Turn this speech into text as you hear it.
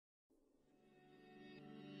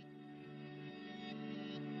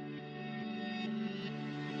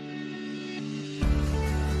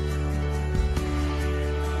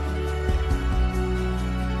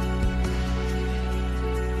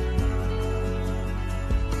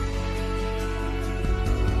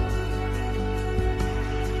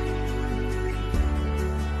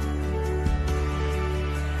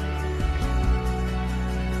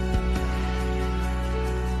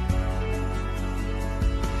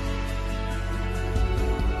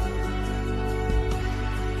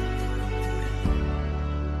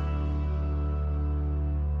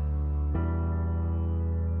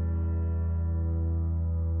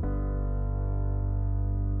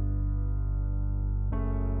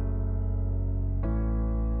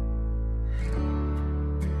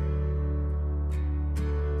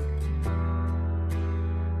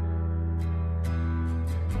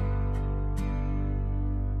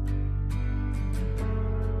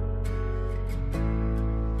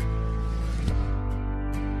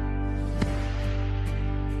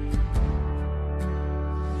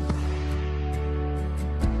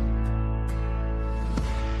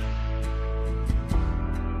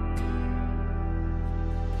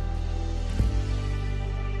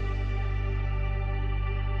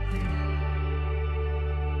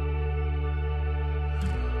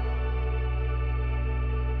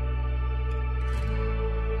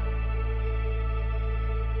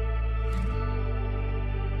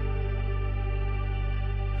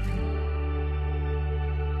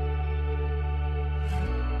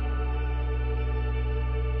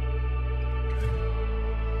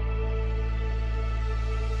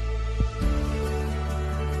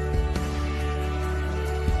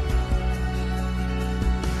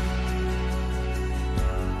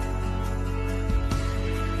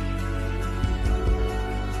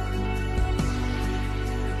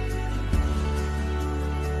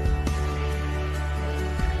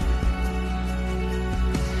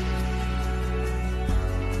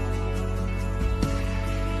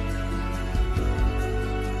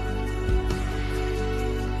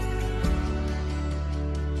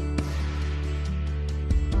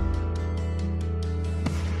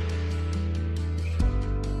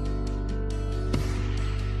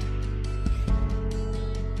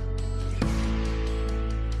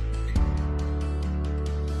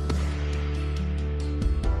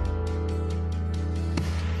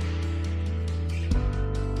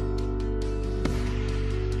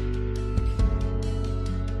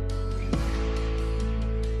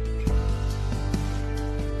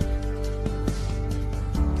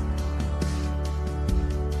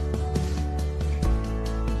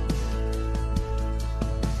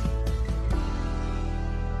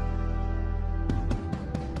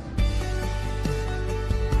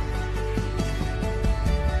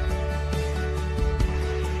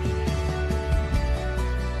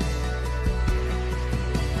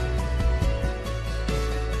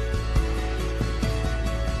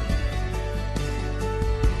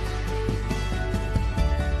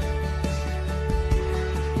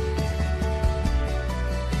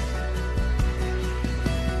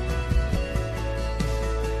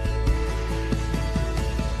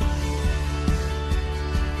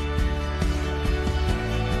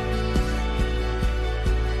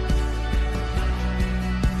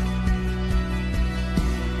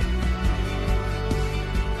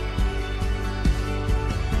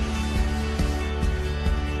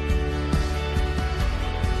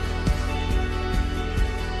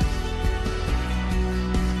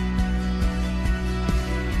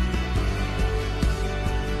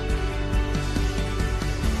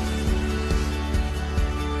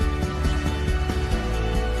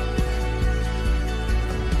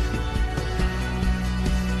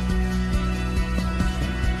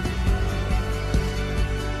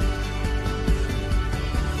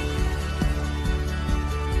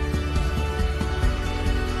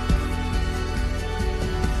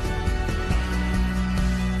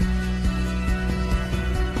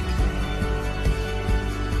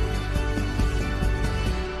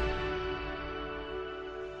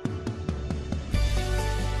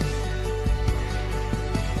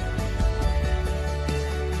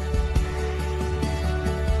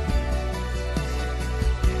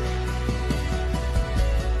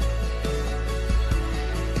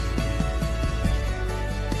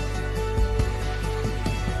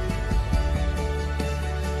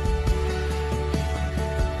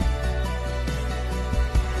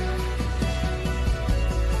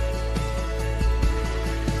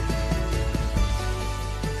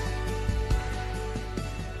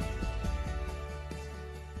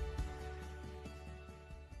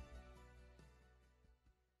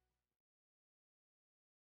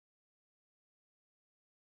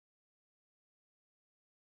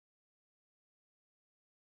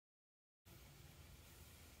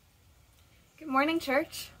Morning,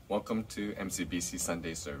 church. Welcome to MCBC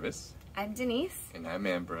Sunday Service. I'm Denise. And I'm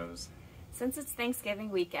Ambrose. Since it's Thanksgiving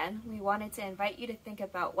weekend, we wanted to invite you to think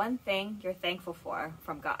about one thing you're thankful for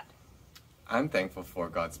from God. I'm thankful for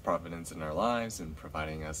God's providence in our lives and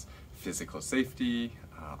providing us physical safety,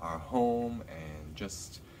 our home, and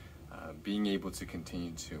just being able to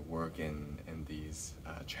continue to work in these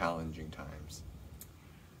challenging times.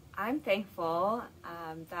 I'm thankful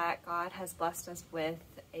that God has blessed us with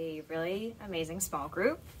a really amazing small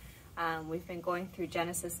group. We've been going through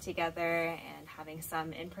Genesis together and having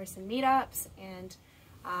some in-person meetups, and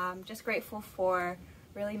just grateful for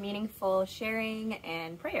really meaningful sharing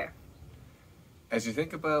and prayer. As you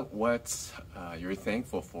think about what you're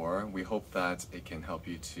thankful for, we hope that it can help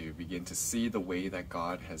you to begin to see the way that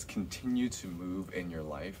God has continued to move in your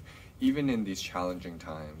life, even in these challenging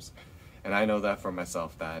times. And I know that for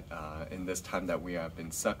myself, that in this time that we have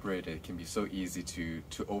been separated, it can be so easy to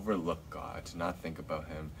overlook God, to not think about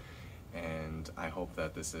Him. And I hope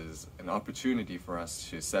that this is an opportunity for us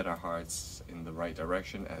to set our hearts in the right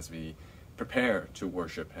direction as we prepare to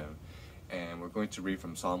worship Him. And we're going to read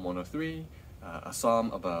from Psalm 103, a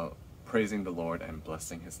psalm about praising the Lord and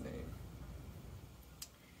blessing His name.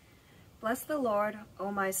 Bless the Lord,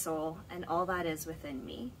 O my soul, and all that is within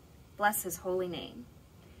me. Bless His holy name.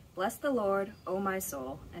 Bless the Lord, O my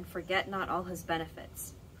soul, and forget not all His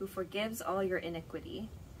benefits, who forgives all your iniquity,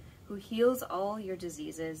 who heals all your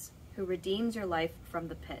diseases, who redeems your life from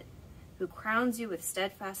the pit, who crowns you with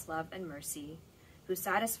steadfast love and mercy, who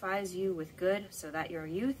satisfies you with good so that your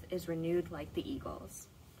youth is renewed like the eagles.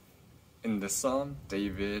 In this psalm,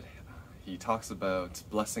 David, he talks about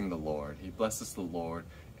blessing the Lord. He blesses the Lord,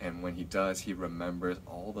 and when he does, he remembers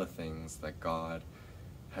all the things that God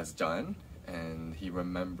has done, and he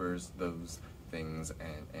remembers those things,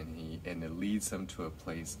 and it leads him to a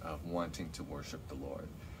place of wanting to worship the Lord.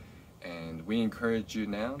 And we encourage you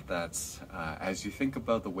now that as you think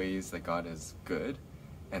about the ways that God is good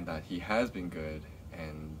and that He has been good,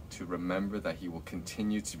 and to remember that He will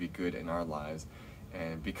continue to be good in our lives,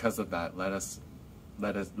 and because of that, let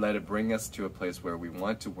it bring us to a place where we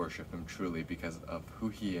want to worship Him truly because of who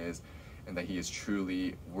He is, and that He is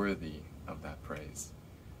truly worthy of that praise.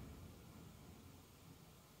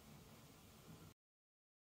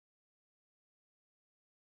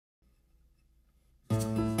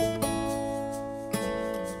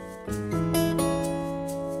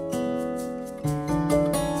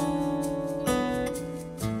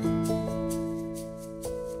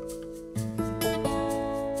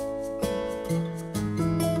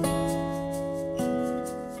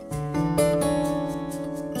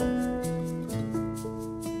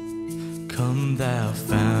 Come thou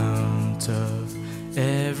fount of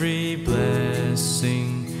every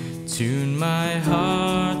blessing, tune my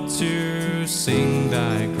heart to sing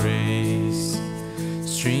thy grace.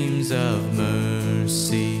 Streams of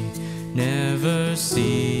mercy never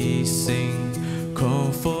ceasing,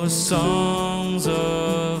 call for songs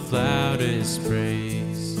of loudest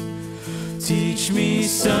praise. Teach me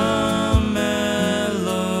some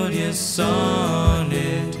melodious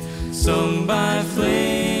sonnet, sung by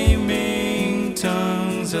flaming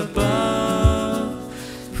tongues above.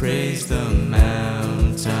 Praise the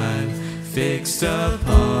mount I'm fixed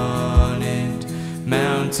upon it,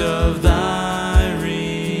 mount of thy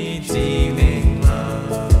redeeming love.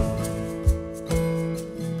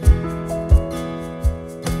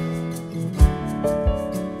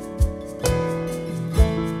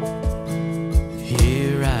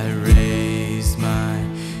 Here I raise my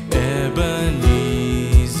Ebenezer,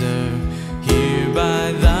 here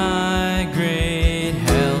by thy great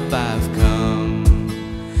help I've come,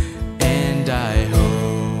 and I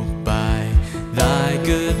hope by thy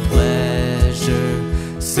good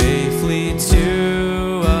pleasure safely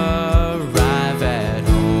to arrive at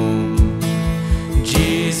home.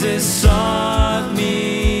 Jesus sought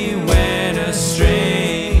me when a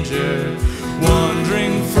stranger,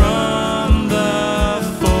 wandering from the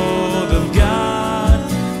fold of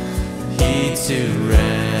God. He to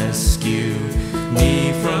rescue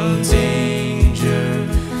me from danger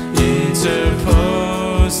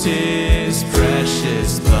interposed His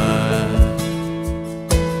precious blood.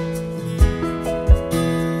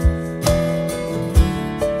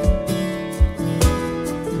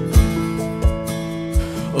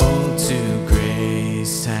 Oh, to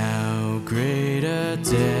grace, how great a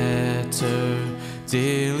debtor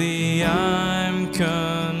daily I'm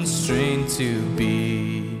constrained to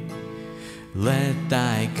be. Let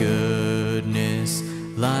thy goodness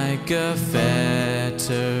like a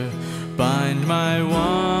fetter bind my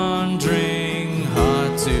wandering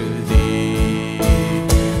heart to thee.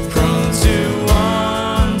 Prone to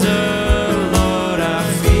wander, Lord,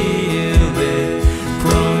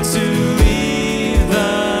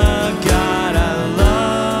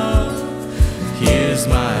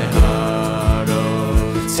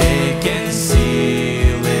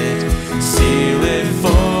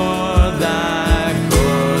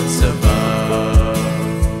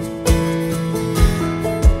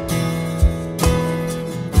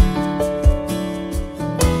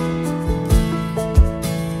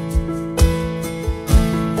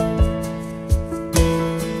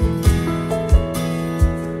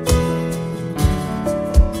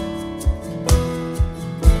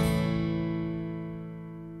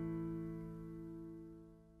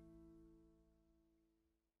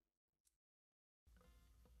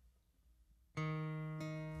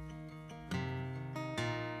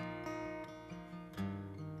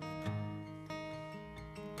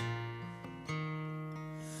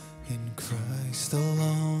 Christ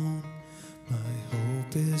alone my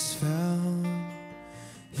hope is found.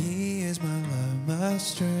 He is my life, my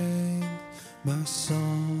strength, my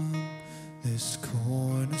song, this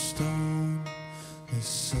cornerstone, this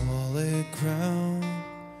solid ground,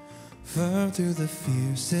 firm through the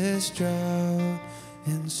fiercest drought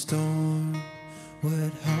and storm.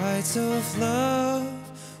 What heights of love,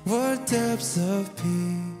 what depths of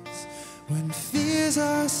peace, when fears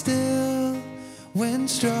are still, when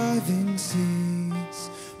striving cease.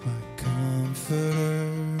 My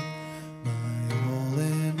comforter, my all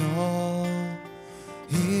in all,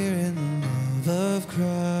 here in the love of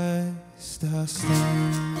Christ I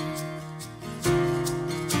stand.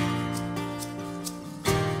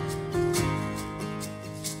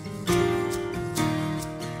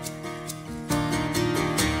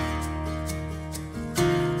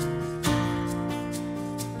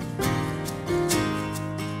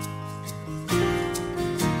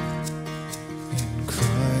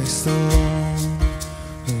 Alone,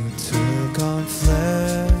 who took on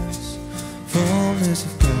flesh, fullness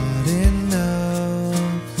of God in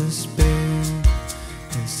helpless babe,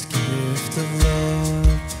 His gift of love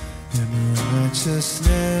and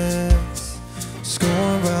righteousness,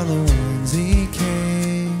 scorned by the ones He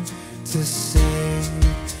came to save,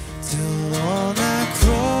 till on that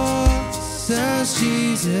cross as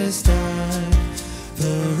Jesus died,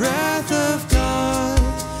 the wrath of God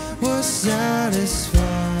was satisfied.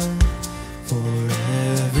 For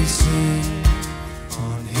every sin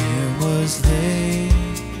on Him was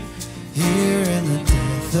laid, here in the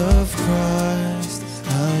death of Christ I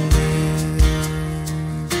live.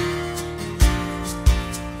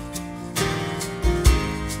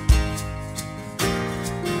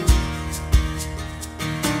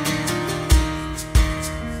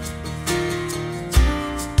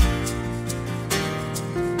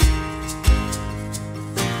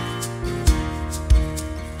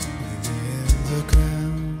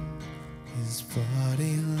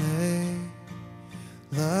 Body lay,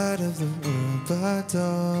 light of the world by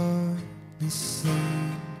darkness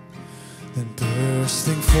slain, then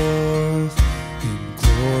bursting forth in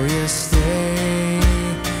glorious day,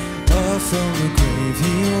 up from the grave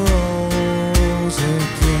He rose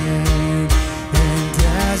again. And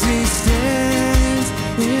as He stands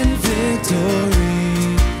in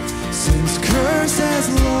victory, since curse has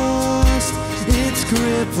lost its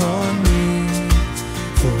grip on me,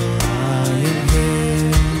 for I am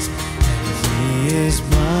His, and He is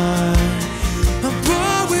mine. I'm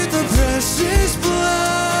bought with the precious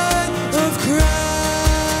blood of Christ.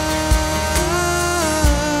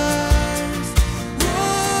 Oh,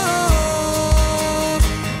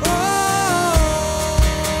 oh.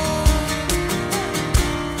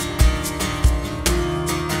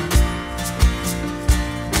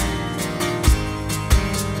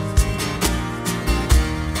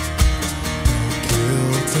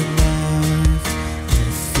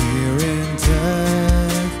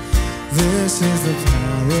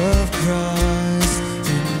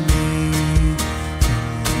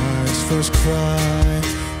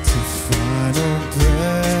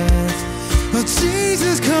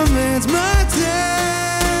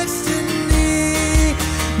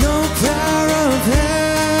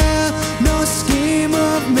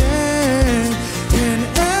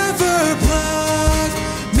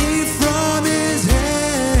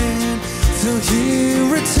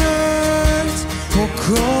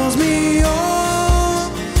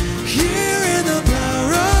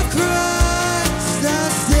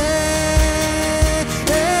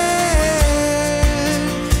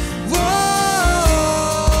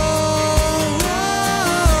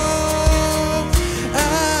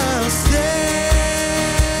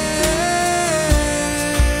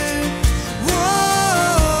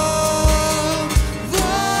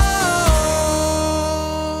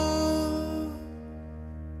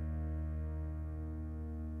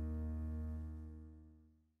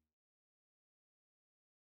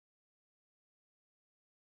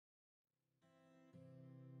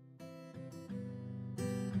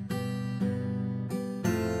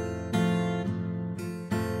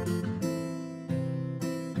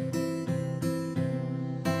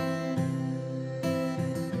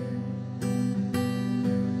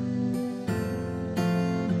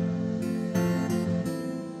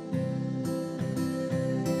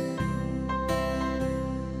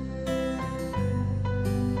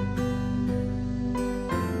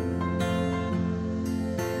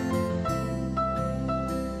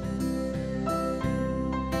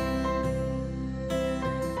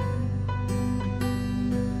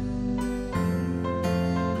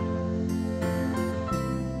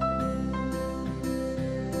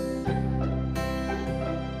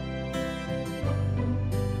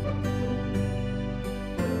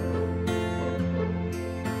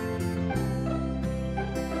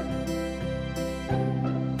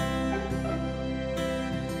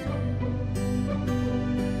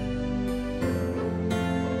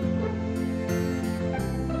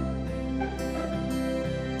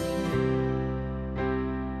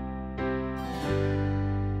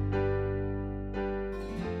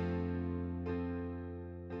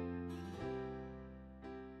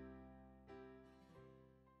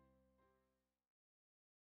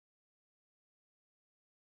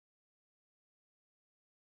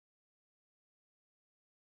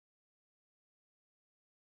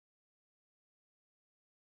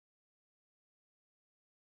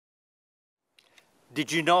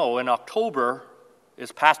 Did you know in October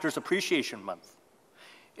is Pastor's Appreciation Month?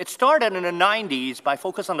 It started in the 90s by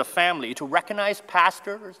focus on the family to recognize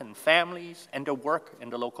pastors and families and their work in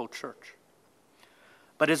the local church.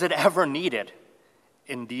 But is it ever needed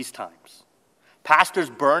in these times? Pastors'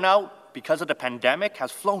 burnout because of the pandemic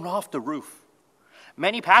has flown off the roof.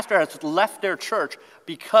 Many pastors have left their church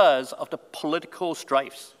because of the political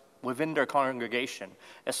strifes within their congregation,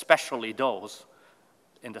 especially those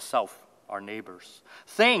in the South, our neighbors.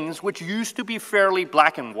 Things which used to be fairly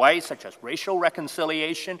black and white, such as racial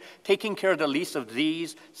reconciliation, taking care of the least of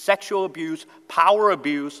these, sexual abuse, power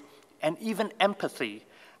abuse, and even empathy,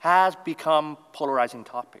 has become polarizing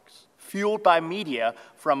topics, fueled by media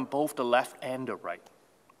from both the left and the right.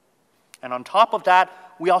 And on top of that,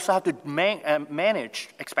 we also have to manage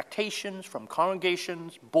expectations from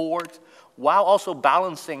congregations, boards, while also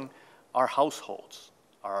balancing our households,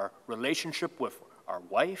 our relationship with our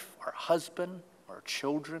wife, our husband, our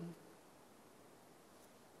children.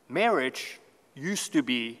 Marriage used to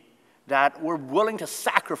be that we're willing to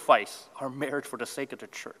sacrifice our marriage for the sake of the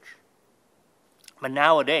church. But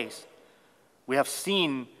nowadays, we have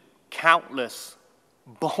seen countless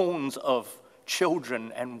bones of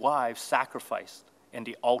children and wives sacrificed in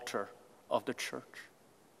the altar of the church.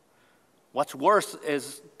 What's worse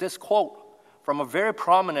is this quote from a very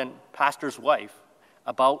prominent pastor's wife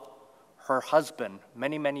about her husband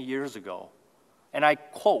many, many years ago. And I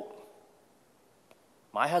quote,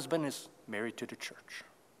 "My husband is married to the church."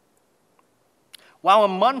 While a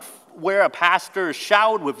month where a pastor is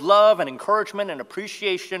showered with love and encouragement and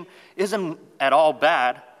appreciation isn't at all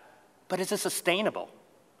bad, but is it sustainable?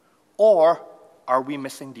 Or are we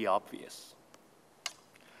missing the obvious?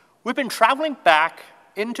 We've been traveling back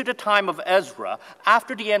into the time of Ezra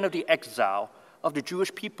after the end of the exile of the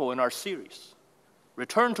Jewish people in our series,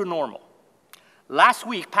 Return to Normal. Last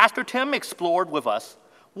week, Pastor Tim explored with us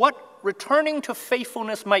what returning to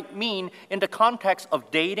faithfulness might mean in the context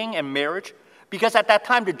of dating and marriage, because at that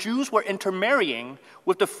time the Jews were intermarrying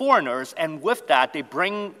with the foreigners, and with that they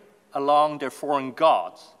bring along their foreign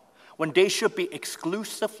gods, when they should be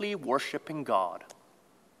exclusively worshiping God,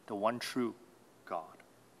 the one true God.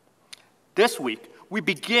 This week, we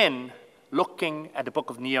begin looking at the book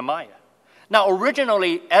of Nehemiah. Now,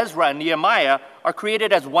 originally, Ezra and Nehemiah are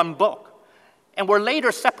created as one book, and were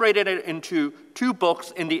later separated into two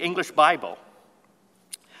books in the English Bible.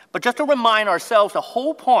 But just to remind ourselves the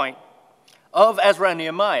whole point of Ezra and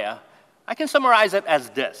Nehemiah, I can summarize it as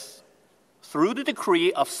this. Through the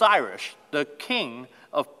decree of Cyrus, the king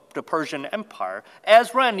of the Persian Empire,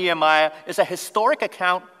 Ezra and Nehemiah is a historic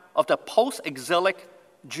account of the post-exilic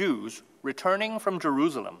Jews returning from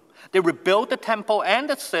Jerusalem. They rebuilt the temple and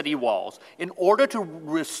the city walls in order to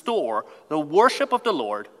restore the worship of the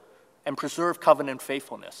Lord and preserve covenant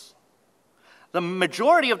faithfulness. The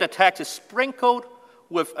majority of the text is sprinkled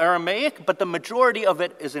with Aramaic, but the majority of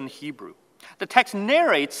it is in Hebrew. The text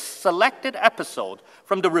narrates selected episodes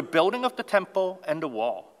from the rebuilding of the temple and the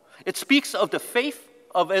wall. It speaks of the faith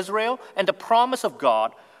of Israel and the promise of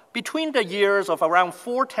God between the years of around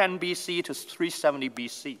 410 BC to 370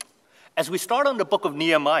 BC. As we start on the book of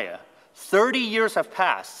Nehemiah, 30 years have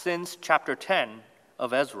passed since chapter 10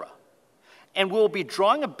 of Ezra. And we'll be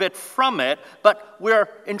drawing a bit from it, but we're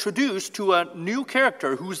introduced to a new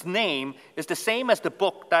character whose name is the same as the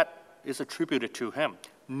book that is attributed to him,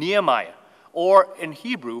 Nehemiah, or in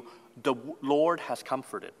Hebrew, the Lord has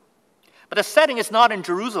comforted. But the setting is not in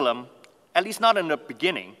Jerusalem, at least not in the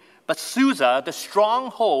beginning, but Susa, the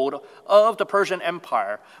stronghold of the Persian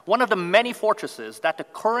Empire, one of the many fortresses that the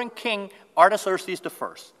current king Artaxerxes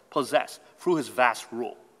I possessed through his vast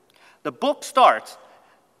rule. The book starts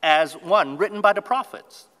as one written by the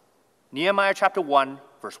prophets. Nehemiah chapter 1,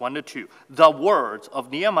 verse 1 to 2. The words of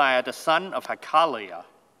Nehemiah, the son of Hakaliah.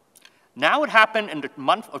 Now it happened in the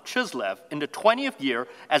month of Chislev, in the 20th year,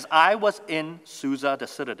 as I was in Susa the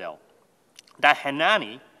citadel, that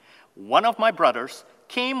Hanani, one of my brothers,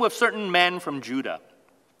 came with certain men from Judah.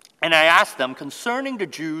 And I asked them concerning the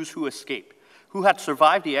Jews who escaped, who had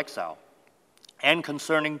survived the exile, and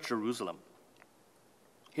concerning Jerusalem.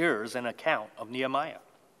 Here's an account of Nehemiah.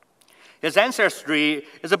 His ancestry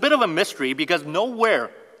is a bit of a mystery because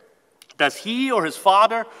nowhere does he or his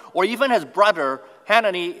father or even his brother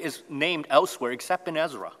Hanani is named elsewhere except in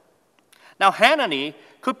Ezra. Now Hanani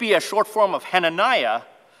could be a short form of Hananiah,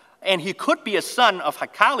 and he could be a son of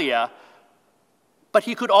Hakaliah, but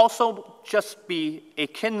he could also just be a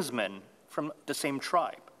kinsman from the same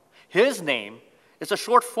tribe. His name is a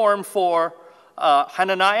short form for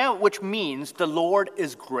Hananiah, which means the Lord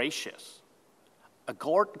is gracious. A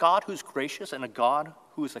God who's gracious and a God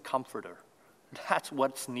who is a comforter. That's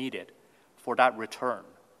what's needed for that return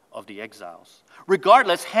of the exiles.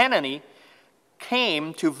 Regardless, Hanani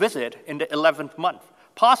came to visit in the 11th month,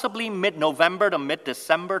 possibly mid-November to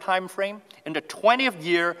mid-December time frame, in the 20th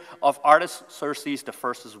year of Artaxerxes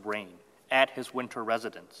I's reign at his winter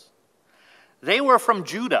residence. They were from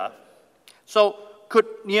Judah, so could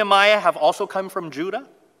Nehemiah have also come from Judah,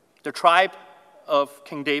 the tribe of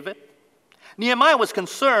King David? Nehemiah was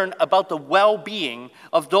concerned about the well-being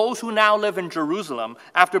of those who now live in Jerusalem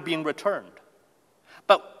after being returned.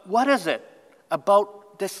 But what is it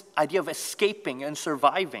about this idea of escaping and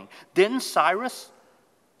surviving? Didn't Cyrus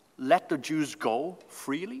let the Jews go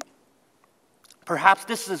freely? Perhaps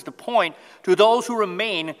this is the point to those who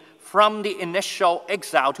remain from the initial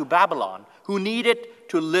exile to Babylon, who needed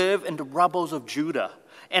to live in the rubbles of Judah,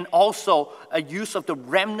 and also a use of the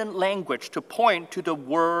remnant language to point to the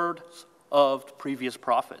words of the previous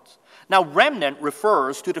prophets. Now, remnant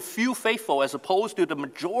refers to the few faithful as opposed to the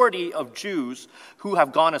majority of Jews who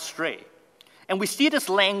have gone astray. And we see this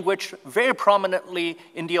language very prominently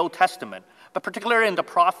in the Old Testament, but particularly in the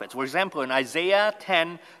prophets. For example, in Isaiah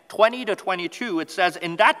 10:20-22, it says,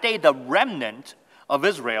 "In that day the remnant of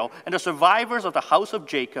Israel and the survivors of the house of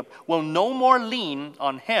Jacob will no more lean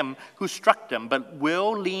on him who struck them, but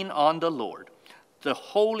will lean on the Lord, the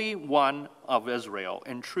Holy One of Israel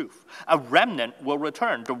in truth. A remnant will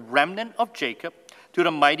return, the remnant of Jacob, to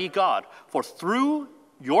the mighty God. For through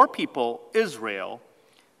your people, Israel,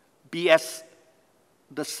 be as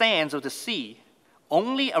the sands of the sea,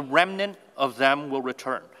 only a remnant of them will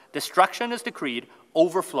return. Destruction is decreed,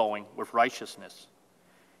 overflowing with righteousness."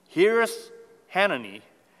 Here's Hanani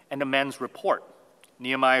and the men's report.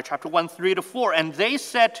 Nehemiah chapter 1:3-4. "And they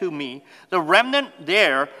said to me, the remnant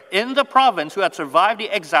there in the province who had survived the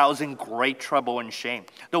exile is in great trouble and shame.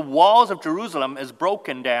 The walls of Jerusalem is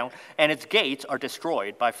broken down, and its gates are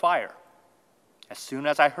destroyed by fire. As soon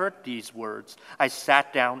as I heard these words, I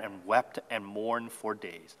sat down and wept and mourned for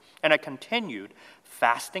days. And I continued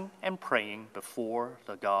fasting and praying before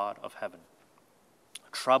the God of heaven."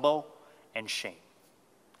 Trouble and shame.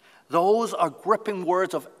 Those are gripping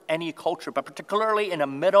words of any culture, but particularly in a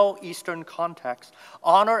Middle Eastern context,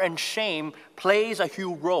 honor and shame plays a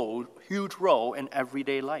huge role in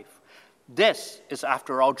everyday life. This is,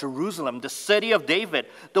 after all, Jerusalem, the city of David,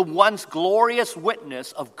 the once glorious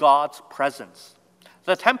witness of God's presence.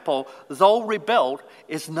 The temple, though rebuilt,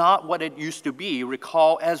 is not what it used to be.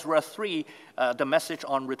 Recall Ezra 3, the message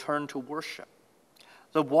on return to worship.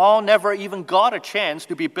 The wall never even got a chance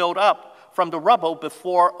to be built up from the rubble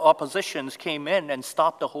before oppositions came in and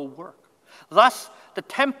stopped the whole work. Thus, the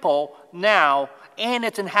temple now and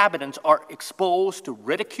its inhabitants are exposed to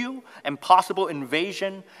ridicule and possible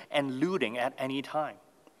invasion and looting at any time.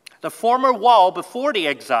 The former wall before the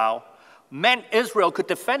exile meant Israel could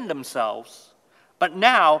defend themselves, but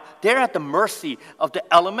now they're at the mercy of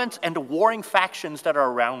the elements and the warring factions that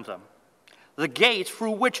are around them. The gates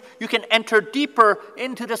through which you can enter deeper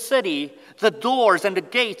into the city, the doors and the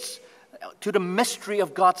gates to the mystery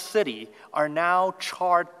of God's city, are now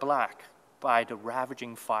charred black by the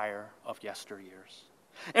ravaging fire of yesteryears.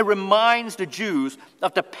 It reminds the Jews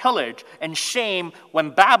of the pillage and shame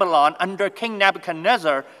when Babylon, under King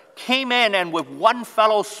Nebuchadnezzar, came in and with one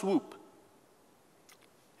fell swoop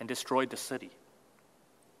and destroyed the city.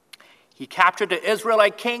 He captured the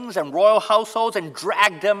Israelite kings and royal households and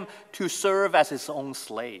dragged them to serve as his own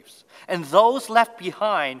slaves. And those left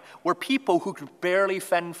behind were people who could barely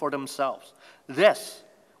fend for themselves. This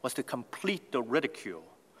was to complete the ridicule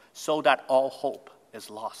so that all hope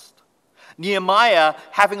is lost. Nehemiah,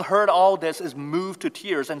 having heard all this, is moved to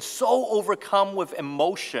tears and so overcome with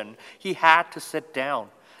emotion, he had to sit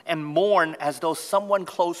down and mourn as though someone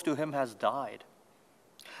close to him has died.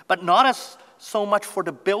 But not as so much for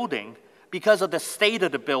the building, because of the state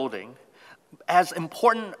of the building, as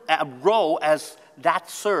important a role as that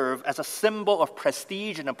served as a symbol of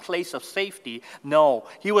prestige and a place of safety. No,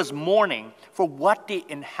 he was mourning for what the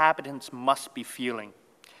inhabitants must be feeling: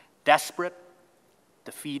 desperate,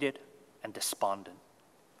 defeated, and despondent.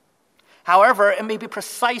 However, it may be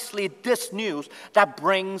precisely this news that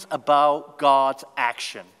brings about God's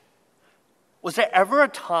action. Was there ever a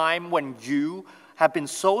time when you have been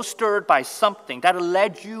so stirred by something that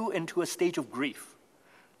led you into a stage of grief?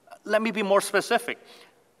 Let me be more specific.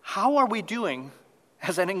 How are we doing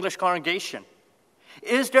as an English congregation?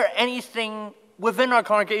 Is there anything within our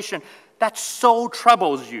congregation that so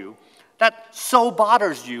troubles you, that so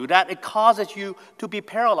bothers you, that it causes you to be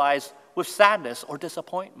paralyzed with sadness or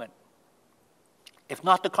disappointment? If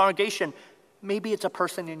not the congregation, maybe it's a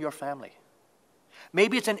person in your family.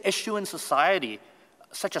 Maybe it's an issue in society,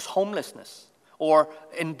 such as homelessness or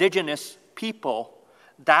indigenous people,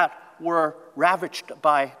 that were ravaged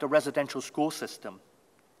by the residential school system.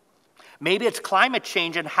 Maybe it's climate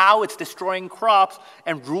change and how it's destroying crops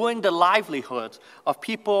and ruining the livelihoods of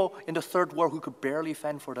people in the third world who could barely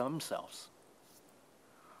fend for themselves.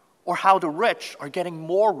 Or how the rich are getting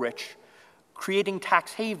more rich, creating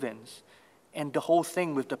tax havens, and the whole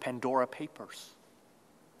thing with the Pandora Papers.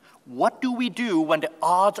 What do we do when the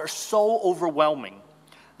odds are so overwhelming?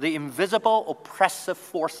 The invisible oppressive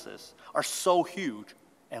forces are so huge,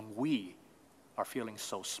 and we are feeling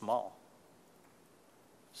so small.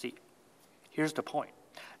 See, here's the point.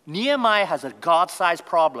 Nehemiah has a God-sized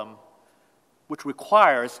problem which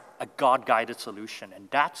requires a God-guided solution, and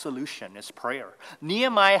that solution is prayer.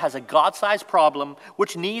 Nehemiah has a God-sized problem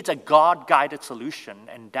which needs a God-guided solution,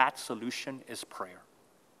 and that solution is prayer.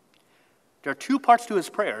 There are two parts to his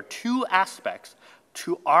prayer, two aspects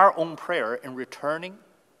to our own prayer in returning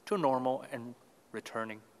to normal and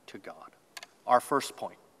returning to God. Our first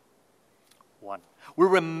point. 1. We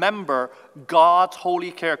remember God's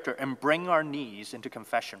holy character and bring our knees into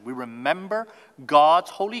confession. We remember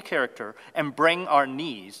God's holy character and bring our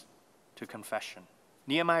knees to confession.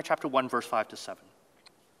 Nehemiah chapter 1, verse 5 to 7.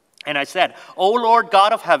 And I said, O Lord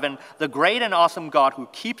God of heaven, the great and awesome God who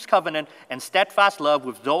keeps covenant and steadfast love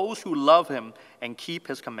with those who love him and keep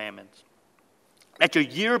his commandments. Let your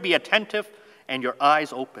ear be attentive and your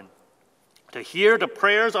eyes open to hear the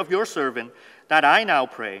prayers of your servant that I now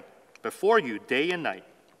pray before you day and night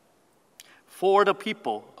for the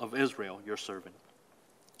people of Israel, your servant,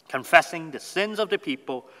 confessing the sins of the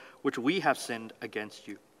people which we have sinned against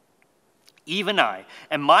you. Even I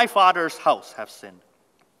and my father's house have sinned.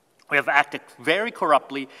 We have acted very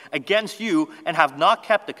corruptly against you and have not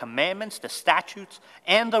kept the commandments, the statutes,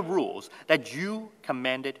 and the rules that you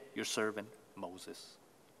commanded your servant Moses.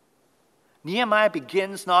 Nehemiah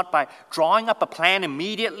begins not by drawing up a plan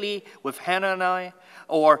immediately with Hananiah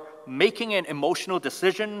or making an emotional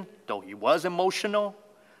decision, though he was emotional,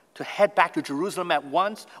 to head back to Jerusalem at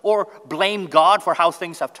once or blame God for how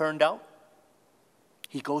things have turned out.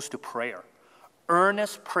 He goes to prayer,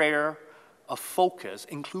 earnest prayer of focus,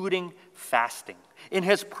 including fasting. In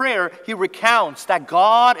his prayer, he recounts that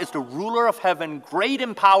God is the ruler of heaven, great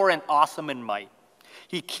in power and awesome in might.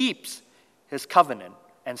 He keeps his covenant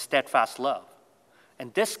and steadfast love.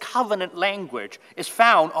 And this covenant language is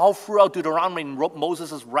found all throughout Deuteronomy in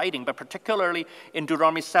Moses' writing, but particularly in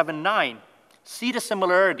Deuteronomy 7:9. See the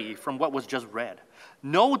similarity from what was just read.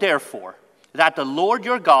 Know therefore that the Lord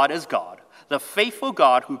your God is God, the faithful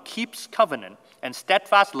God who keeps covenant and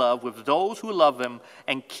steadfast love with those who love him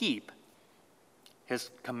and keep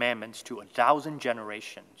his commandments to 1,000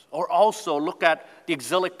 generations. Or also look at the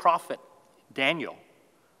exilic prophet Daniel.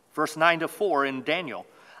 Verse 9 to 4 in Daniel.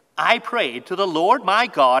 I prayed to the Lord my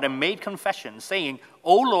God and made confession, saying,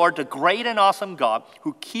 O Lord, the great and awesome God,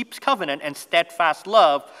 who keeps covenant and steadfast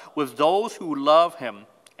love with those who love him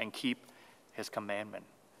and keep his commandment.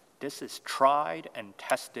 This is tried and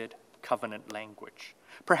tested covenant language.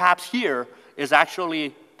 Perhaps here is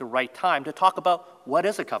actually the right time to talk about what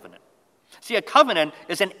is a covenant. See, a covenant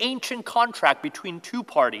is an ancient contract between two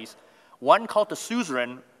parties, one called the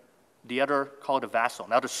suzerain, the other called a vassal.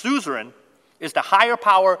 Now, the suzerain is the higher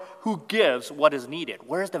power who gives what is needed,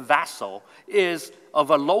 whereas the vassal is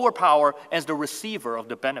of a lower power as the receiver of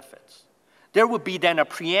the benefits. There would be then a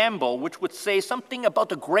preamble which would say something about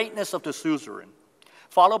the greatness of the suzerain,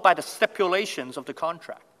 followed by the stipulations of the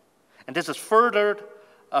contract. And this is further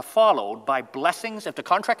followed by blessings if the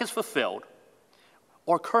contract is fulfilled,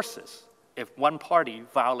 or curses if one party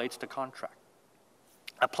violates the contract.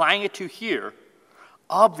 Applying it to here,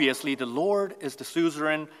 obviously, the Lord is the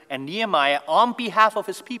suzerain, and Nehemiah, on behalf of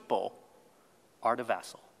his people, are the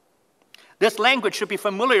vassal. This language should be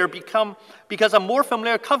familiar because a more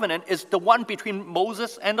familiar covenant is the one between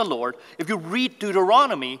Moses and the Lord. If you read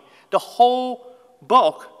Deuteronomy, the whole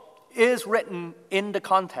book is written in the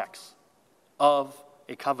context of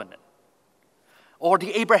a covenant. Or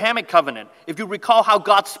the Abrahamic covenant. If you recall how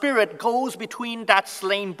God's Spirit goes between that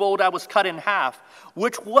slain bull that was cut in half,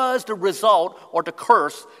 which was the result or the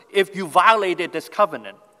curse if you violated this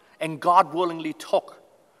covenant. And God willingly took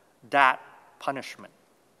that punishment,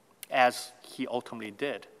 as he ultimately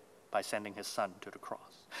did by sending his son to the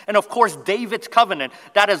cross. And of course, David's covenant,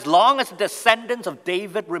 that as long as the descendants of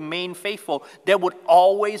David remain faithful, there would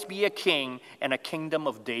always be a king and a kingdom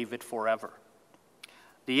of David forever.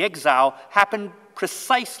 The exile happened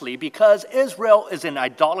precisely because Israel is in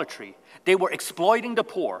idolatry. They were exploiting the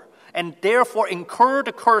poor and therefore incurred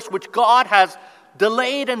a curse which God has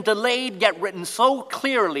delayed and delayed, yet written so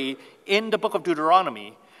clearly in the book of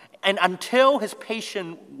Deuteronomy. And until his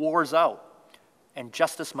patience wears out and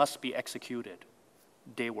justice must be executed,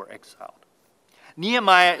 they were exiled.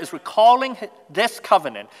 Nehemiah is recalling this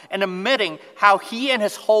covenant and admitting how he and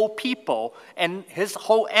his whole people and his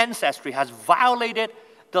whole ancestry has violated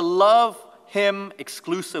the love him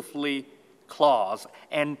exclusively clause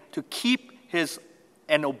and to keep his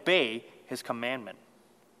and obey his commandment.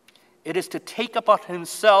 It is to take upon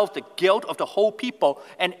himself the guilt of the whole people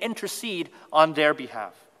and intercede on their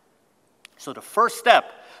behalf. So the first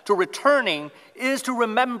step to returning is to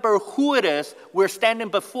remember who it is we're standing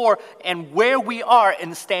before and where we are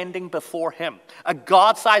in standing before him. A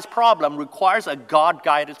God-sized problem requires a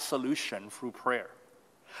God-guided solution through prayer.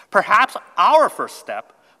 Perhaps our first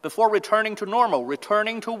step before returning to normal,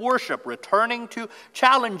 returning to worship, returning to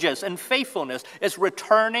challenges and faithfulness is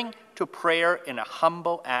returning to prayer in a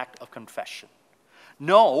humble act of confession.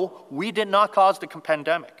 No, we did not cause the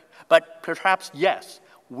pandemic, but perhaps, yes,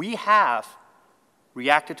 we have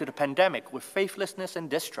reacted to the pandemic with faithlessness and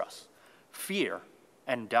distrust, fear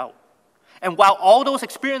and doubt. And while all those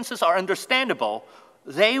experiences are understandable,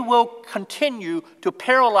 they will continue to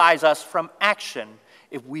paralyze us from action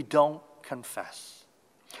if we don't confess.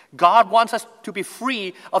 God wants us to be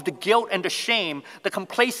free of the guilt and the shame, the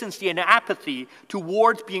complacency and the apathy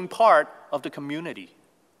towards being part of the community.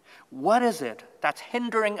 What is it that's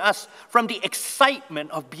hindering us from the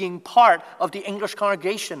excitement of being part of the English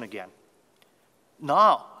congregation again?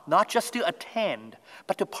 No, not just to attend,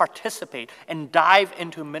 but to participate and dive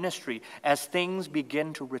into ministry as things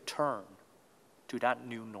begin to return to that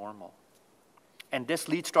new normal. And this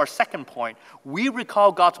leads to our second point. We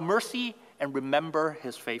recall God's mercy and remember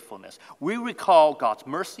his faithfulness. We recall God's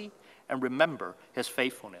mercy and remember his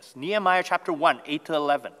faithfulness. Nehemiah chapter 1, 8 to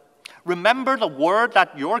 11. Remember the word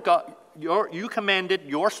that you commanded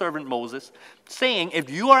your servant Moses, saying, if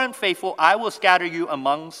you are unfaithful, I will scatter you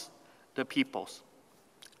amongst the peoples.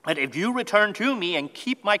 And if you return to me and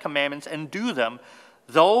keep my commandments and do them,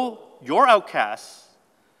 though your outcasts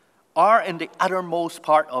are in the uttermost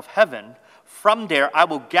part of heaven, from there I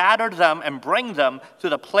will gather them and bring them to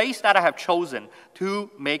the place that I have chosen to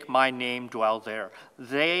make my name dwell there.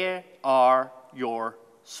 They are your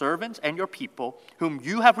servants and your people, whom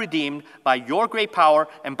you have redeemed by your great power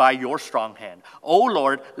and by your strong hand. O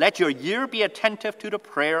Lord, let your ear be attentive to the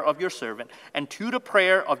prayer of your servant and to the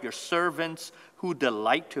prayer of your servants who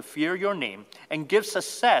delight to fear your name, and give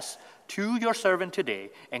success to your servant today,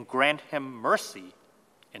 and grant him mercy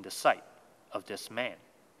in the sight of this man.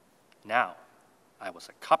 Now I was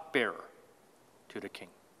a cupbearer to the king.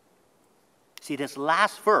 See, this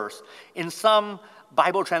last verse, in some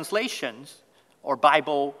Bible translations or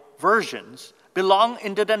Bible versions, belong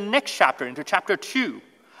into the next chapter, into chapter 2,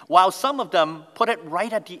 while some of them put it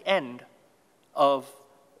right at the end of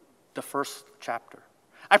the first chapter.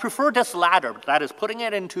 I prefer this latter, that is, putting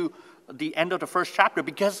it into the end of the first chapter,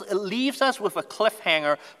 because it leaves us with a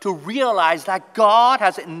cliffhanger to realize that God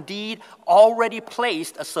has indeed already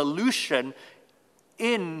placed a solution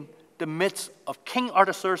in the midst of King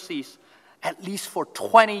Artaxerxes, at least for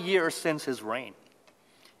 20 years since his reign.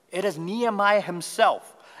 It is Nehemiah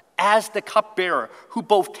himself, as the cupbearer, who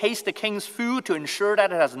both tastes the king's food to ensure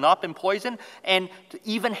that it has not been poisoned, and to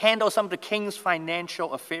even handle some of the king's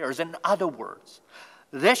financial affairs. In other words,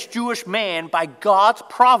 this Jewish man, by God's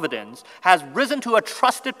providence, has risen to a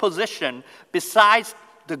trusted position besides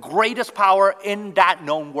the greatest power in that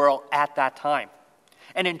known world at that time.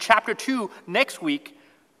 And in chapter 2, next week,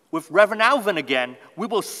 with Reverend Alvin again, we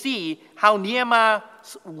will see how Nehemiah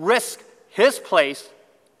risked his place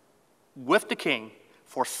with the king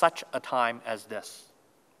for such a time as this.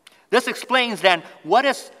 This explains then what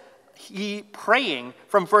is he praying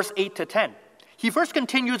from verse 8 to 10. He first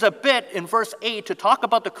continues a bit in verse 8 to talk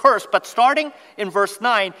about the curse, but starting in verse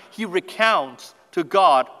 9, he recounts to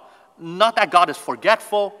God, not that God is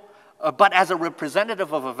forgetful, but as a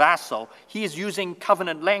representative of a vassal, he is using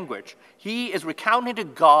covenant language. He is recounting to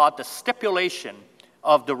God the stipulation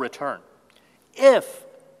of the return. If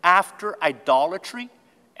after idolatry,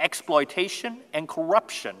 exploitation, and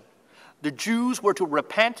corruption, the Jews were to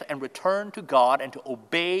repent and return to God and to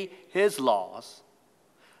obey his laws,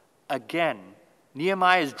 again,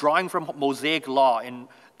 Nehemiah is drawing from Mosaic law in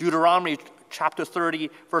Deuteronomy chapter 30,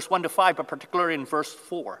 verse 1 to 5, but particularly in verse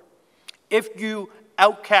 4. If you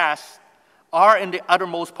outcasts are in the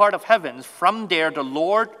uttermost part of heavens, from there the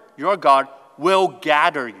Lord your God will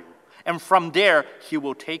gather you, and from there he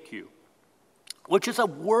will take you. Which is a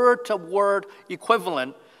word-to-word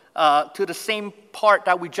equivalent to the same part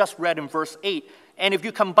that we just read in verse 8. And if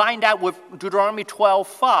you combine that with Deuteronomy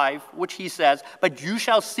 12:5, which he says, but you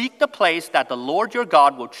shall seek the place that the Lord your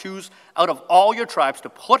God will choose out of all your tribes to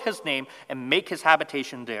put his name and make his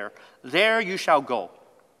habitation there. There you shall go.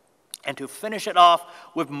 And to finish it off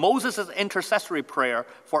with Moses' intercessory prayer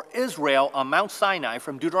for Israel on Mount Sinai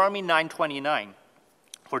from Deuteronomy 9:29.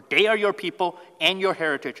 For they are your people and your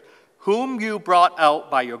heritage, whom you brought out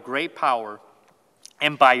by your great power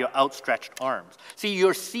and by your outstretched arms. See,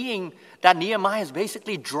 you're seeing that Nehemiah is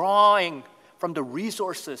basically drawing from the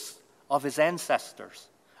resources of his ancestors,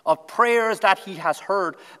 of prayers that he has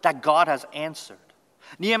heard that God has answered.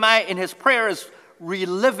 Nehemiah in his prayer is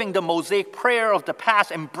reliving the Mosaic prayer of the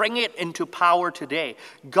past and bring it into power today.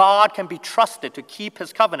 God can be trusted to keep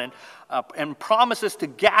his covenant and promises to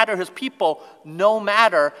gather his people no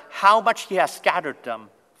matter how much he has scattered them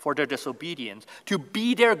for their disobedience, to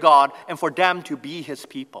be their God and for them to be his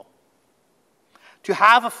people. To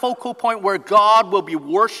have a focal point where God will be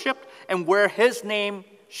worshipped and where his name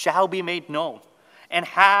shall be made known, and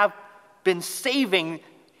have been saving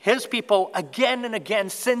his people again and again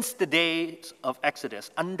since the days of Exodus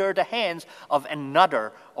under the hands of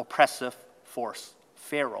another oppressive force,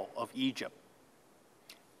 Pharaoh of Egypt.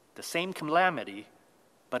 The same calamity,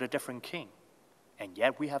 but a different king. And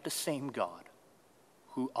yet we have the same God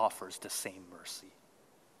who offers the same mercy.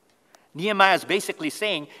 Nehemiah is basically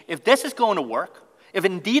saying, if this is going to work, if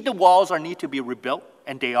indeed the walls need to be rebuilt,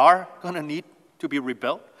 and they are going to need to be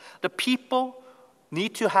rebuilt, the people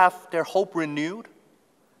need to have their hope renewed,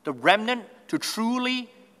 the remnant to truly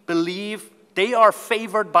believe they are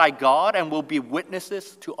favored by God and will be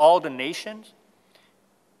witnesses to all the nations,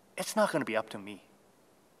 it's not going to be up to me.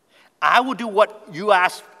 I will do what you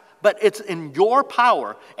ask, but it's in your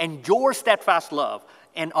power and your steadfast love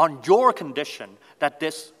and on your condition that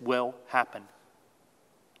this will happen.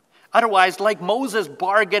 Otherwise, like Moses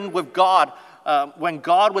bargained with God when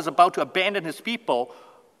God was about to abandon his people,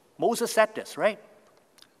 Moses said this, right?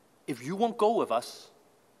 If you won't go with us,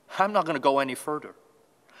 I'm not going to go any further.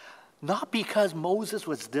 Not because Moses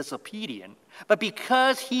was disobedient, but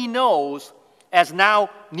because he knows, as now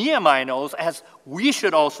Nehemiah knows, as we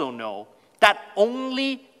should also know, that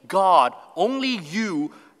only God, only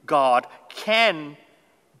you, God, can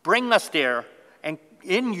bring us there, and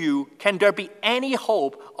in you can there be any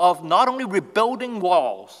hope of not only rebuilding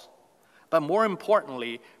walls, but more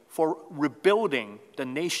importantly, for rebuilding the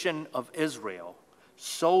nation of Israel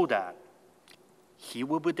so that he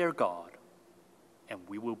will be their God and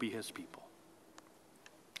we will be his people.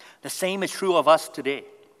 The same is true of us today.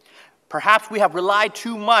 Perhaps we have relied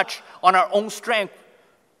too much on our own strength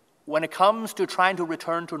when it comes to trying to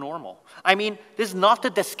return to normal. I mean, this is not to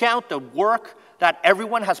discount the work that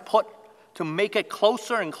everyone has put to make it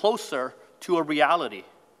closer and closer to a reality.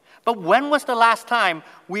 But when was the last time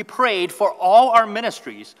we prayed for all our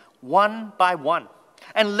ministries one by one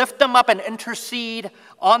and lift them up and intercede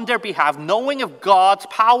on their behalf, knowing if God's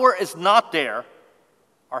power is not there,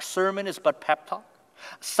 our sermon is but pep talk,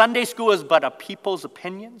 Sunday school is but a people's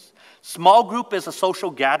opinions, small group is a social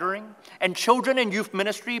gathering, and children and youth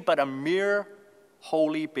ministry but a mere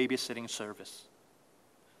holy babysitting service.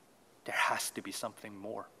 There has to be something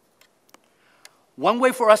more. One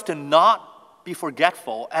way for us to not be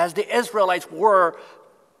forgetful, as the Israelites were,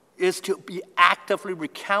 is to be actively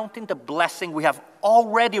recounting the blessing we have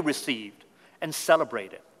already received and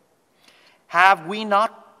celebrated. Have we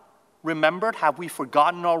not remembered, have we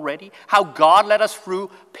forgotten already how God led us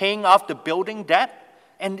through paying off the building debt?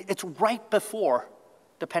 And it's right before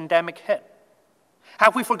the pandemic hit.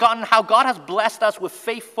 Have we forgotten how God has blessed us with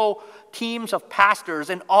faithful teams of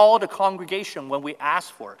pastors in all the congregation when we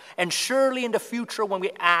ask for it? And surely in the future when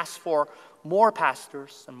we ask for more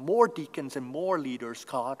pastors and more deacons and more leaders,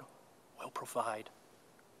 God will provide.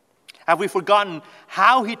 Have we forgotten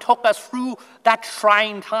how he took us through that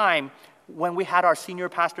trying time when we had our senior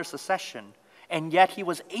pastor succession, and yet he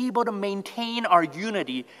was able to maintain our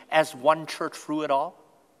unity as one church through it all?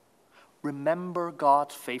 Remember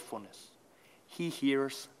God's faithfulness. He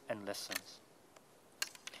hears and listens.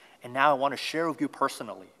 And now I want to share with you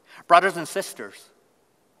personally. Brothers and sisters,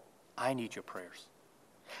 I need your prayers.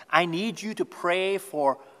 I need you to pray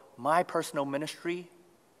for my personal ministry,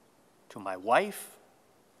 to my wife,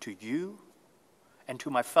 to you, and to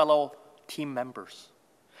my fellow team members.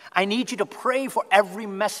 I need you to pray for every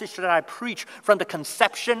message that I preach, from the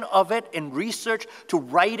conception of it in research to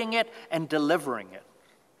writing it and delivering it.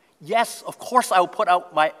 Yes, of course, I will put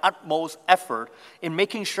out my utmost effort in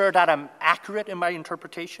making sure that I'm accurate in my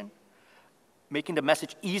interpretation, making the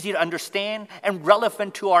message easy to understand and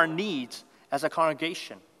relevant to our needs as a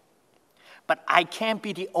congregation. But I can't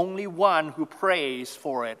be the only one who prays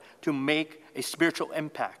for it to make a spiritual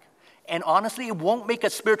impact. And honestly, it won't make a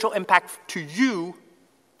spiritual impact to you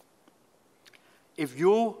if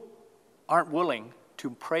you aren't willing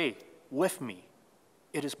to pray with me.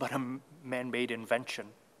 It is but a man-made invention.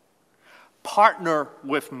 Partner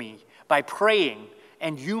with me by praying,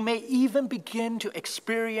 and you may even begin to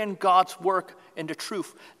experience God's work in the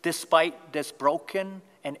truth despite this broken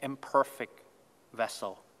and imperfect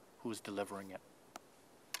vessel who is delivering it.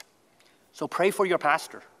 So pray for your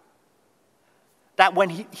pastor that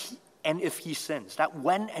when if he sins,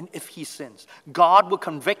 God will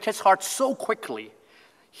convict his heart so quickly,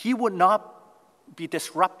 he would not be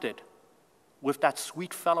disrupted with that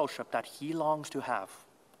sweet fellowship that he longs to have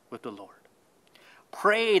with the Lord.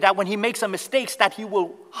 Pray that when he makes a mistake, that he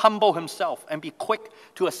will humble himself and be quick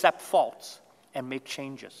to accept faults and make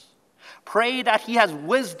changes. Pray that he has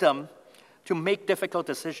wisdom to make difficult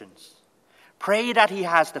decisions. Pray that he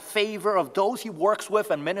has the favor of those he works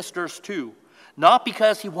with and ministers to, not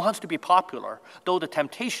because he wants to be popular, though the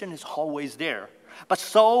temptation is always there, but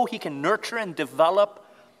so he can nurture and develop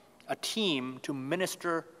a team to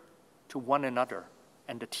minister to one another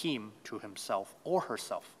and the team to himself or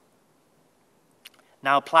herself.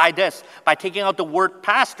 Now apply this by taking out the word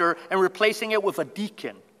pastor and replacing it with a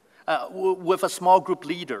deacon, with a small group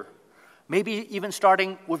leader, maybe even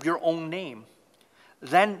starting with your own name.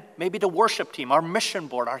 Then maybe the worship team, our mission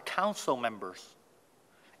board, our council members.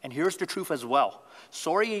 And here's the truth as well.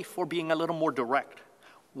 Sorry for being a little more direct.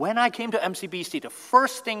 When I came to MCBC, the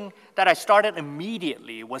first thing that I started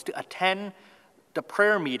immediately was to attend the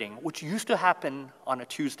prayer meeting, which used to happen on a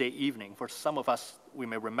Tuesday evening. For some of us, we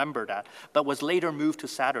may remember that, but was later moved to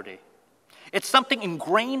Saturday. It's something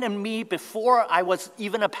ingrained in me before I was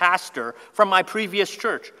even a pastor from my previous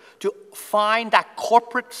church to find that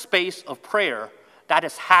corporate space of prayer that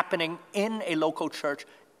is happening in a local church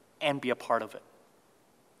and be a part of it.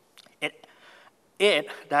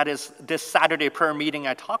 That is this Saturday prayer meeting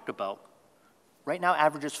I talked about, right now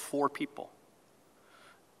averages 4 people.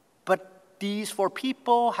 But these 4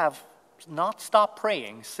 people have not stopped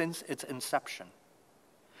praying since its inception.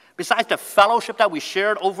 Besides the fellowship that we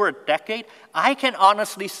shared over a decade, I can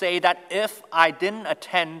honestly say that if I didn't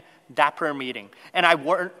attend that prayer meeting, and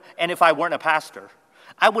if I weren't a pastor,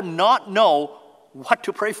 I would not know what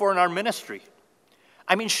to pray for in our ministry.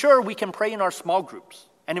 I mean, sure, we can pray in our small groups.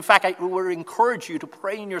 And in fact, I would encourage you to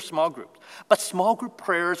pray in your small groups. But small group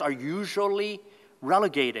prayers are usually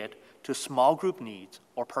relegated to small group needs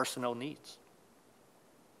or personal needs.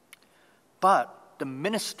 But the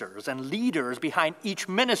ministers and leaders behind each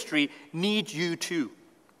ministry need you too.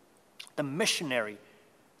 The missionary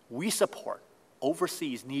we support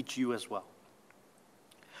overseas needs you as well.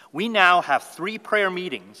 We now have 3 prayer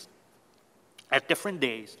meetings at different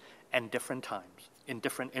days and different times, in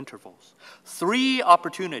different intervals. 3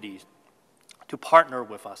 opportunities to partner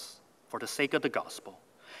with us for the sake of the gospel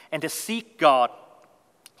and to seek God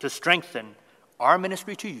to strengthen our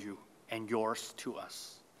ministry to you and yours to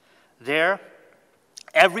us. There,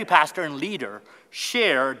 every pastor and leader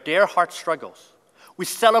share their heart struggles. We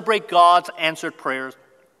celebrate God's answered prayers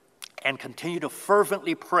and continue to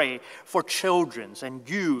fervently pray for children and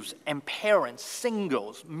youths and parents,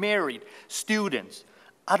 singles, married, students,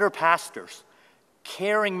 other pastors,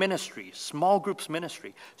 caring ministries, small groups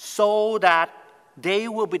ministry, so that they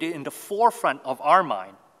will be in the forefront of our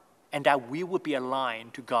mind and that we will be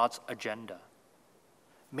aligned to God's agenda.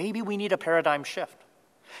 Maybe we need a paradigm shift.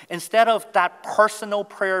 Instead of that personal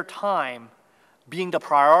prayer time being the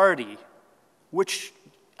priority, which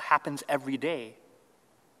happens every day,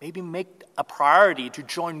 maybe make a priority to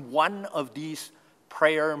join one of these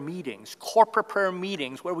prayer meetings, corporate prayer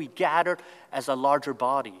meetings where we gather as a larger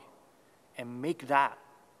body, and make that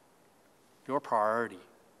your priority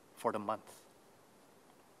for the month.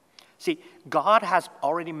 See, God has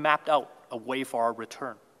already mapped out a way for our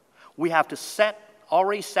return. We have to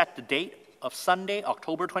already set the date of Sunday,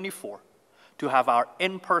 October 24, to have our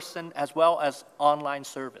in-person as well as online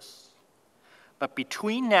service. But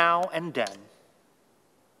between now and then,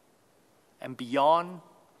 and beyond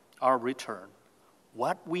our return,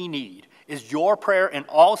 what we need is your prayer in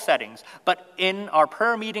all settings, but in our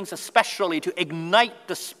prayer meetings especially, to ignite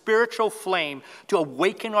the spiritual flame, to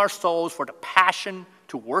awaken our souls for the passion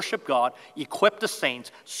to worship God, equip the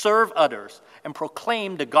saints, serve others, and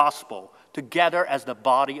proclaim the gospel together as the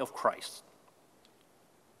body of Christ.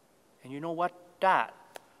 And you know what? That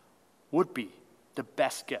would be the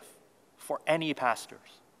best gift for any pastors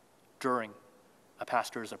during a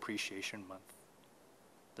pastor's appreciation month.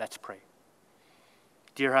 Let's pray.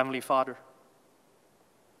 Dear Heavenly Father,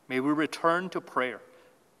 may we return to prayer.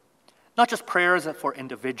 Not just prayers for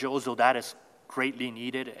individuals, though that is greatly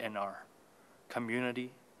needed in our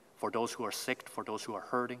community, for those who are sick, for those who are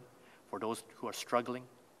hurting, for those who are struggling,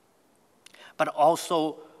 but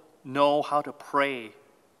also know how to pray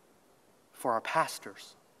for our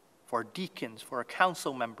pastors, for our deacons, for our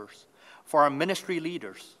council members, for our ministry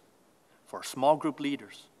leaders, for our small group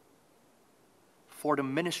leaders, for the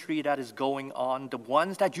ministry that is going on, the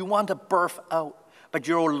ones that you want to birth out, but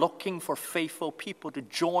you're looking for faithful people to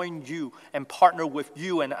join you and partner with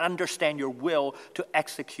you and understand your will to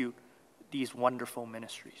execute these wonderful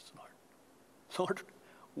ministries, Lord. Lord,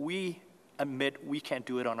 we admit we can't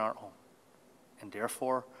do it on our own. And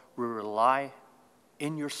therefore, we rely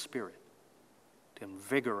in your Spirit to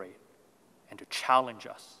invigorate and to challenge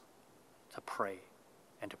us to pray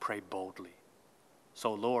and to pray boldly.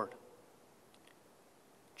 So, Lord,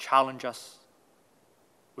 challenge us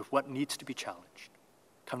with what needs to be challenged.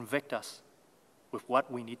 Convict us with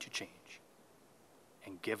what we need to change.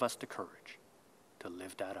 And give us the courage to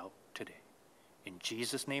live that out today. In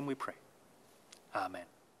Jesus' name we pray. Amen.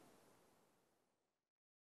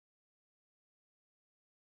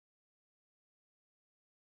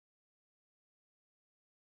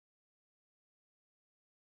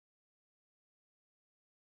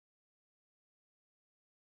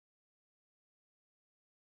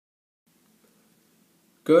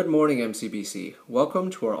 Good morning, MCBC.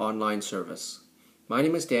 Welcome to our online service. My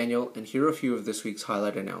name is Daniel, and here are a few of this week's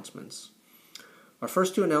highlight announcements. Our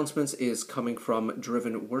first two announcements is coming from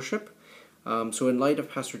Driven Worship. So in light of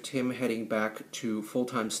Pastor Tim heading back to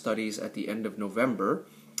full-time studies at the end of November,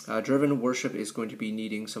 Driven Worship is going to be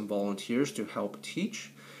needing some volunteers to help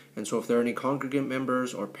teach. And so if there are any congregant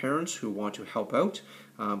members or parents who want to help out,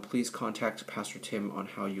 please contact Pastor Tim on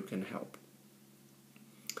how you can help.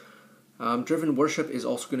 Driven Worship is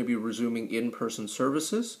also going to be resuming in-person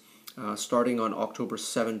services starting on October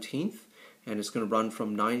 17th, and it's going to run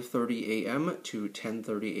from 9:30 a.m. to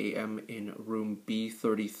 10:30 a.m. in room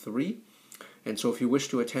B33. And so if you wish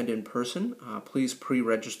to attend in person, please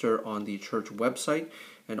pre-register on the church website,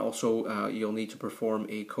 and also you'll need to perform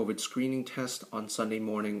a COVID screening test on Sunday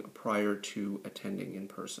morning prior to attending in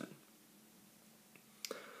person.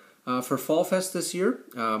 For Fall Fest this year,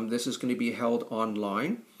 this is going to be held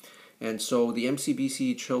online. And so the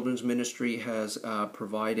MCBC Children's Ministry has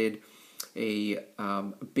provided a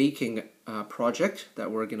baking project that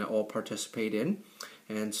we're going to all participate in.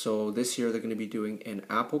 And so this year they're going to be doing an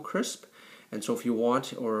apple crisp. And so if you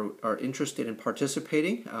want or are interested in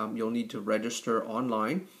participating, you'll need to register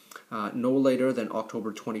online no later than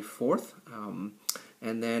October 24th.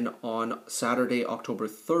 And then on Saturday, October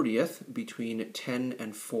 30th, between 10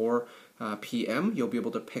 and 4 p.m., you'll be able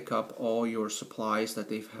to pick up all your supplies that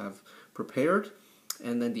they have prepared.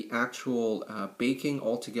 And then the actual baking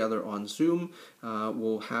altogether on Zoom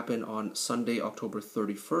will happen on Sunday, October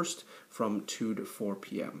 31st from 2 to 4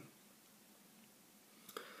 p.m.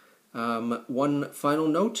 One final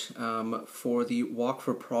note for the Walk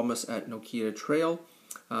for Promise at Nokia Trail.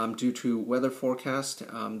 Due to weather forecast,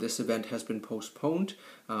 this event has been postponed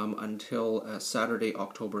until Saturday,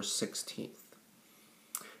 October 16th.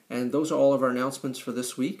 And those are all of our announcements for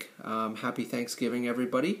this week. Happy Thanksgiving,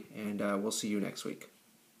 everybody, and we'll see you next week.